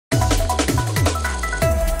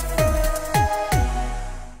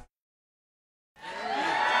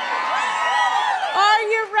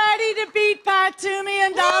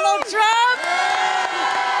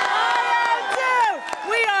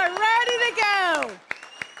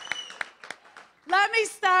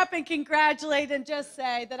clap and congratulate and just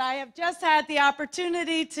say that I have just had the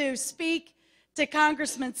opportunity to speak to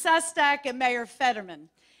Congressman Sestak and Mayor Fetterman.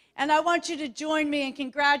 And I want you to join me in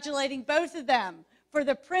congratulating both of them for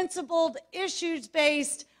the principled,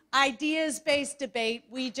 issues-based, ideas-based debate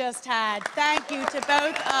we just had. Thank you to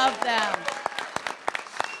both of them.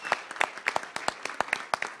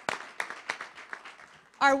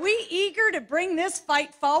 Are we eager to bring this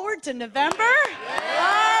fight forward to November? Yeah.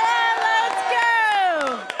 All right, let's go.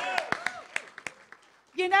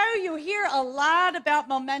 You know, you hear a lot about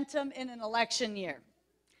momentum in an election year.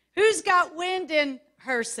 Who's got wind in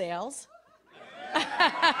her sails?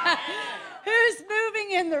 Who's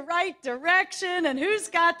moving in the right direction, and who's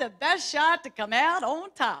got the best shot to come out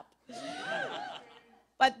on top?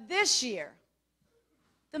 But this year,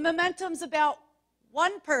 the momentum's about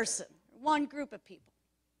one person, one group of people.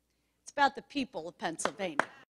 It's about the people of Pennsylvania.